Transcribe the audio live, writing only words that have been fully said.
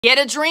Get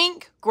a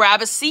drink,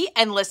 grab a seat,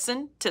 and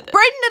listen to this.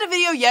 Braden did a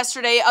video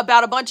yesterday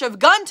about a bunch of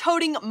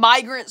gun-toting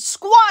migrant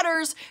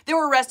squatters that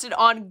were arrested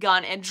on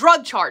gun and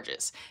drug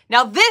charges.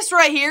 Now this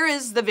right here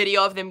is the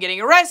video of them getting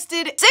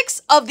arrested.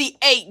 6 of the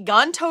 8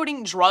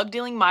 gun-toting,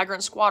 drug-dealing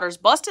migrant squatters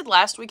busted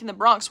last week in the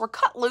Bronx were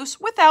cut loose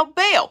without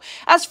bail,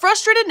 as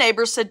frustrated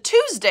neighbors said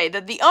Tuesday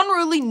that the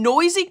unruly,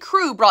 noisy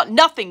crew brought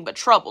nothing but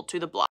trouble to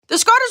the block. The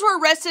squatters were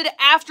arrested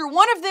after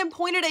one of them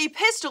pointed a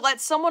pistol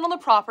at someone on the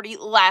property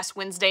last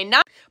Wednesday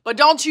night. But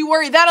don't you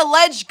worry, that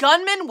alleged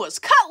gunman was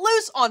cut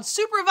loose on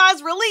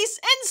supervised release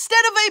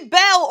instead of a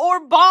bail or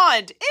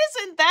bond.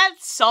 Isn't that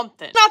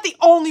something? Not the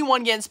only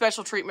one getting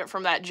special treatment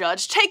from that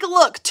judge. Take a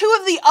look. 2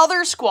 of the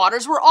other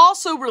squatters were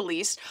also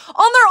released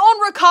on their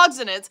own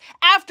recognizance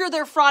after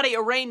their Friday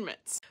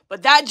arraignments.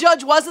 But that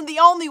judge wasn't the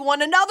only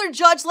one. Another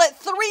judge let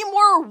 3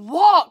 more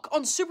walk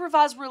on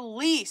supervised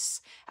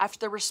release after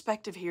their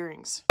respective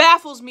hearings.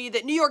 Baffles me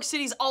that New York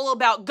City's all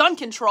about gun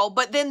control,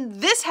 but then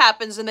this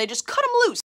happens and they just cut them loose.